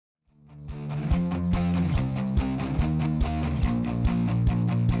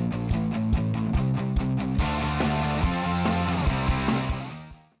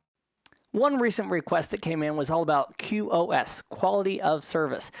One recent request that came in was all about QoS, quality of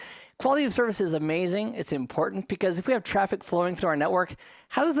service. Quality of service is amazing. It's important because if we have traffic flowing through our network,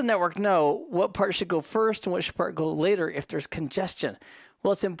 how does the network know what part should go first and what should part go later if there's congestion?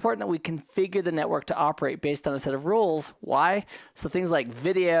 Well, it's important that we configure the network to operate based on a set of rules. Why? So things like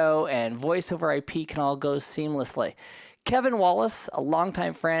video and voice over IP can all go seamlessly. Kevin Wallace, a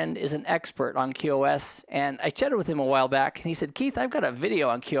longtime friend, is an expert on QoS, and I chatted with him a while back, and he said, Keith, I've got a video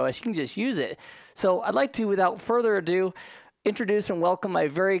on QoS. You can just use it. So I'd like to, without further ado, introduce and welcome my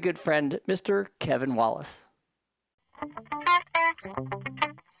very good friend, Mr. Kevin Wallace.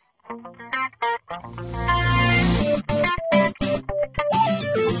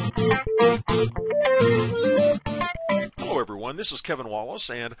 Hello everyone, this is Kevin Wallace,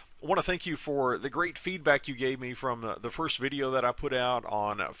 and I want to thank you for the great feedback you gave me from the first video that I put out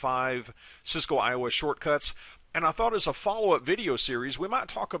on 5 Cisco iOS shortcuts. And I thought as a follow-up video series, we might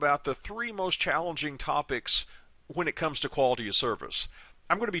talk about the 3 most challenging topics when it comes to quality of service.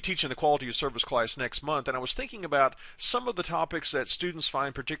 I'm going to be teaching the quality of service class next month, and I was thinking about some of the topics that students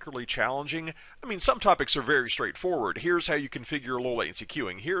find particularly challenging. I mean, some topics are very straightforward. Here's how you configure low latency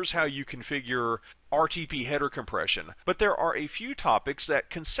queuing. Here's how you configure RTP header compression. But there are a few topics that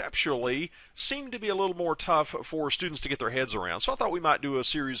conceptually seem to be a little more tough for students to get their heads around. So I thought we might do a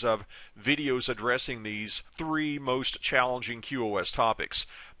series of videos addressing these 3 most challenging QoS topics.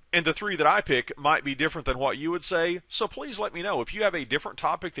 And the 3 that I pick might be different than what you would say, so please let me know. If you have a different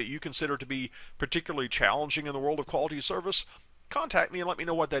topic that you consider to be particularly challenging in the world of quality of service, contact me and let me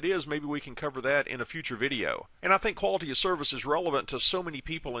know what that is. Maybe we can cover that in a future video. And I think quality of service is relevant to so many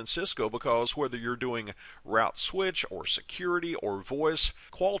people in Cisco because whether you're doing route switch or security or voice,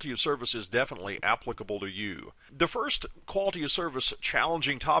 quality of service is definitely applicable to you. The first quality of service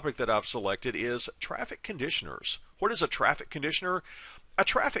challenging topic that I've selected is traffic conditioners. What is a traffic conditioner? A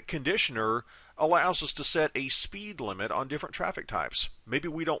traffic conditioner allows us to set a speed limit on different traffic types. Maybe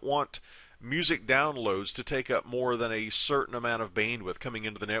we don't want music downloads to take up more than a certain amount of bandwidth coming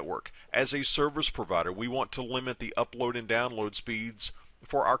into the network. As a service provider, we want to limit the upload and download speeds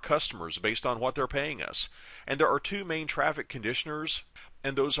for our customers based on what they're paying us. And there are 2 main traffic conditioners,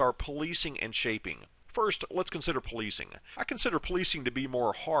 and those are policing and shaping. First, let's consider policing. I consider policing to be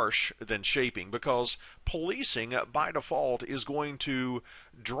more harsh than shaping because policing, by default, is going to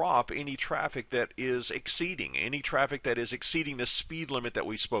drop any traffic that is exceeding the speed limit that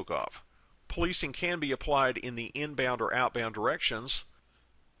we spoke of. Policing can be applied in the inbound or outbound directions.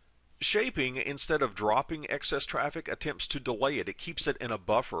 Shaping, instead of dropping excess traffic, attempts to delay it. It keeps it in a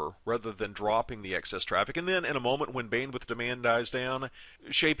buffer rather than dropping the excess traffic. And then in a moment when bandwidth demand dies down,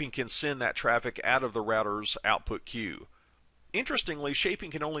 shaping can send that traffic out of the router's output queue. Interestingly,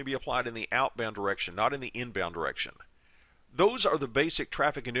 shaping can only be applied in the outbound direction, not in the inbound direction. Those are the basic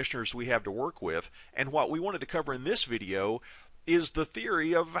traffic conditioners we have to work with, and what we wanted to cover in this video is the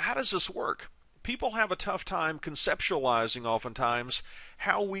theory of how does this work? People have a tough time conceptualizing oftentimes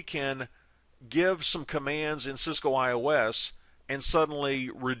how we can give some commands in Cisco iOS and suddenly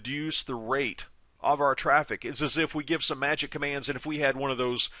reduce the rate of our traffic. It's as if we give some magic commands, and if we had one of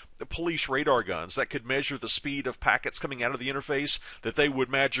those police radar guns that could measure the speed of packets coming out of the interface, that they would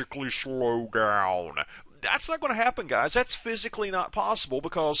magically slow down. That's not going to happen, guys. That's physically not possible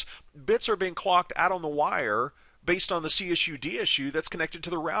because bits are being clocked out on the wire based on the CSU DSU that's connected to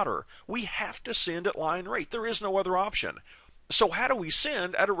the router. We have to send at line rate. There is no other option. So how do we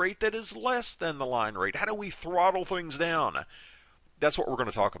send at a rate that is less than the line rate? How do we throttle things down? That's what we're going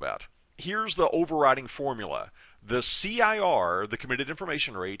to talk about. Here's the overriding formula. The CIR, the committed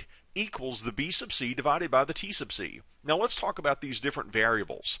information rate, equals the B sub C divided by the T sub C. Now let's talk about these different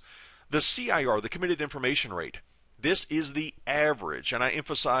variables. The CIR, the committed information rate, this is the average, and I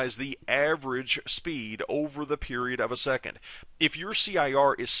emphasize the average speed over the period of a second. If your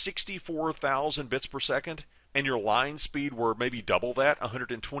CIR is 64,000 bits per second, and your line speed were maybe double that,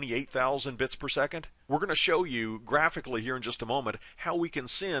 128,000 bits per second, we're going to show you graphically here in just a moment how we can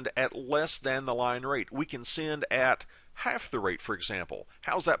send at less than the line rate. We can send at half the rate, for example.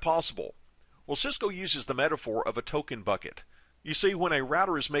 How's that possible? Well, Cisco uses the metaphor of a token bucket. You see, when a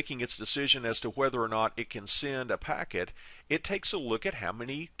router is making its decision as to whether or not it can send a packet, it takes a look at how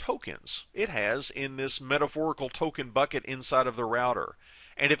many tokens it has in this metaphorical token bucket inside of the router.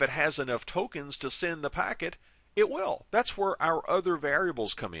 And if it has enough tokens to send the packet, it will. That's where our other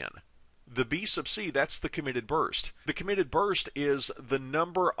variables come in. The B sub C, that's the committed burst. The committed burst is the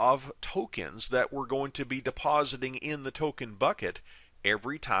number of tokens that we're going to be depositing in the token bucket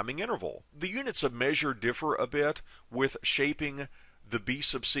every timing interval. The units of measure differ a bit. With shaping, the B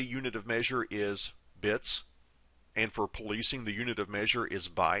sub C unit of measure is bits, and for policing, the unit of measure is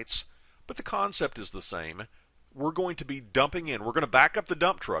bytes. but the concept is the same. We're going to be dumping in, we're going to back up the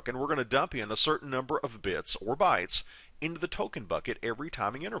dump truck, and we're going to dump in a certain number of bits or bytes into the token bucket every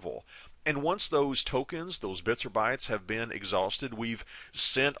timing interval. And once those tokens, those bits or bytes have been exhausted, we've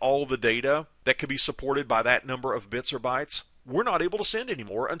sent all the data that could be supported by that number of bits or bytes, we're not able to send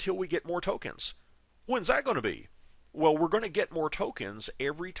anymore until we get more tokens. When's that going to be? Well, we're going to get more tokens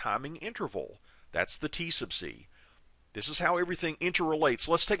every timing interval. That's the T sub C. This is how everything interrelates.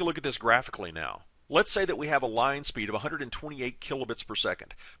 Let's take a look at this graphically now. Let's say that we have a line speed of 128 kilobits per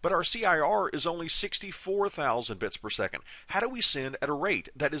second, but our CIR is only 64,000 bits per second. How do we send at a rate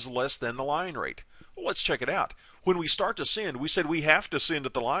that is less than the line rate? Well, let's check it out. When we start to send, we said we have to send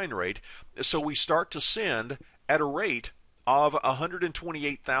at the line rate, so we start to send at a rate of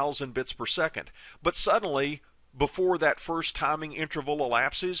 128,000 bits per second. But suddenly, before that first timing interval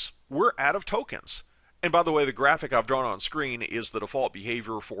elapses, we're out of tokens. And by the way, the graphic I've drawn on screen is the default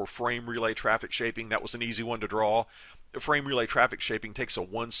behavior for frame relay traffic shaping. That was an easy one to draw. Frame relay traffic shaping takes a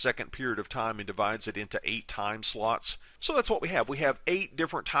 1 second period of time and divides it into 8 time slots. So that's what we have. We have 8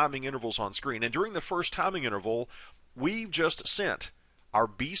 different timing intervals on screen. And during the first timing interval, we've just sent our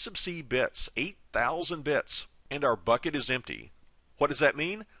B sub C bits, 8,000 bits, and our bucket is empty. What does that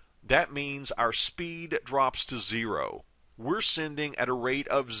mean? That means our speed drops to 0. We're sending at a rate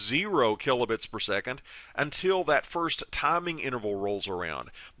of 0 kilobits per second until that first timing interval rolls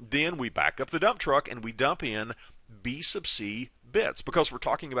around. Then we back up the dump truck and we dump in B sub C bits. Because we're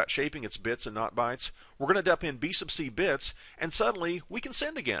talking about shaping, it's bits and not bytes. We're going to dump in B sub C bits, and suddenly we can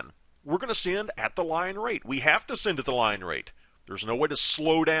send again. We're going to send at the line rate. We have to send at the line rate. There's no way to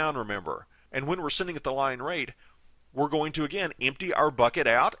slow down, remember. And when we're sending at the line rate, we're going to again empty our bucket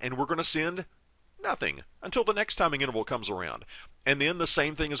out, and we're going to send nothing until the next timing interval comes around. And then the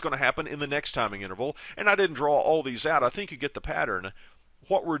same thing is going to happen in the next timing interval. And I didn't draw all these out. I think you get the pattern.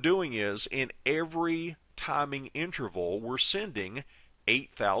 What we're doing is in every timing interval, we're sending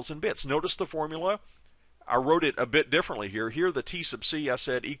 8,000 bits. Notice the formula. I wrote it a bit differently here. Here the T sub C I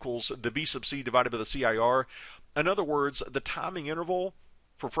said equals the B sub C divided by the CIR. In other words, the timing interval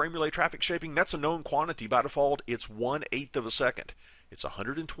for frame relay traffic shaping, that's a known quantity. By default, it's 1/8 of a second. It's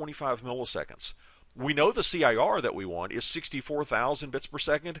 125 milliseconds. We know the CIR that we want is 64,000 bits per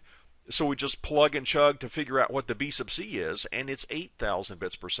second, so we just plug and chug to figure out what the B sub C is, and it's 8,000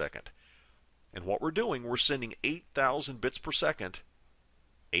 bits per second. And what we're doing, we're sending 8,000 bits per second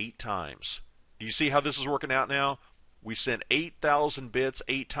 8 times. Do you see how this is working out now? We sent 8,000 bits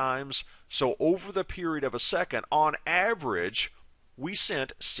 8 times, so over the period of a second, on average, we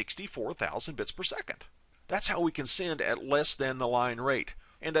sent 64,000 bits per second. That's how we can send at less than the line rate.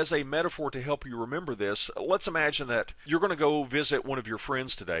 And as a metaphor to help you remember this, let's imagine that you're going to go visit one of your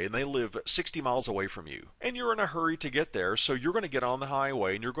friends today, and they live 60 miles away from you. And you're in a hurry to get there, so you're going to get on the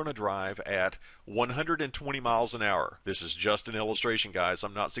highway, and you're going to drive at 120 miles an hour. This is just an illustration, guys.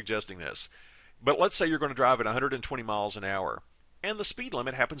 I'm not suggesting this. But let's say you're going to drive at 120 miles an hour, and the speed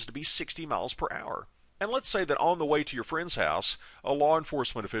limit happens to be 60 miles per hour. And let's say that on the way to your friend's house, a law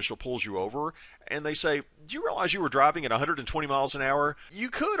enforcement official pulls you over, and they say, do you realize you were driving at 120 miles an hour?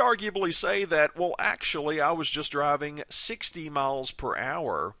 You could arguably say that, well, actually, I was just driving 60 miles per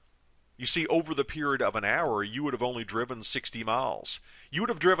hour. You see, over the period of an hour, you would have only driven 60 miles. You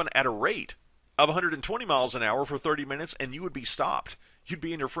would have driven at a rate of 120 miles an hour for 30 minutes, and you would be stopped. You'd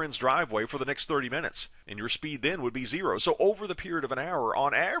be in your friend's driveway for the next 30 minutes, and your speed then would be 0. So over the period of an hour,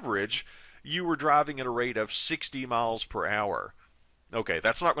 on average, you were driving at a rate of 60 miles per hour. Okay,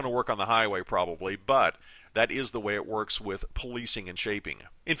 that's not going to work on the highway probably, but that is the way it works with policing and shaping.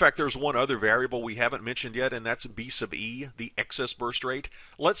 In fact, there's one other variable we haven't mentioned yet, and that's B sub E, the excess burst rate.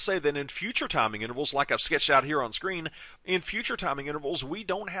 Let's say that in future timing intervals, like I've sketched out here on screen, in future timing intervals, we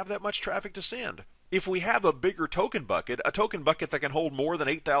don't have that much traffic to send. If we have a bigger token bucket, a token bucket that can hold more than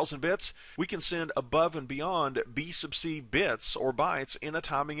 8,000 bits, we can send above and beyond B sub C bits or bytes in a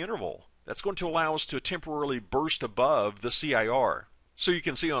timing interval. That's going to allow us to temporarily burst above the CIR. So you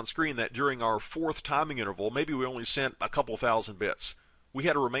can see on screen that during our 4th timing interval, maybe we only sent a couple thousand bits. We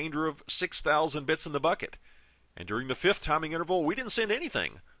had a remainder of 6,000 bits in the bucket. And during the 5th timing interval, we didn't send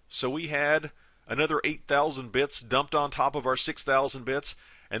anything. So we had another 8,000 bits dumped on top of our 6,000 bits.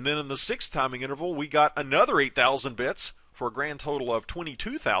 And then in the 6th timing interval, we got another 8,000 bits for a grand total of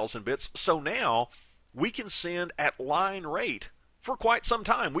 22,000 bits. So now we can send at line rate for quite some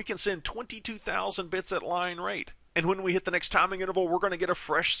time. We can send 22,000 bits at line rate. And when we hit the next timing interval, we're going to get a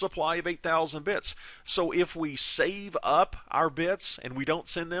fresh supply of 8,000 bits. So if we save up our bits and we don't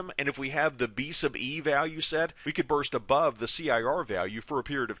send them, and if we have the B sub E value set, we could burst above the CIR value for a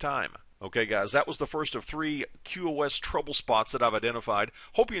period of time. Okay, guys, that was the first of 3 QoS trouble spots that I've identified.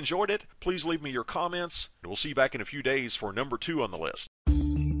 Hope you enjoyed it. Please leave me your comments, and we'll see you back in a few days for number 2 on the list.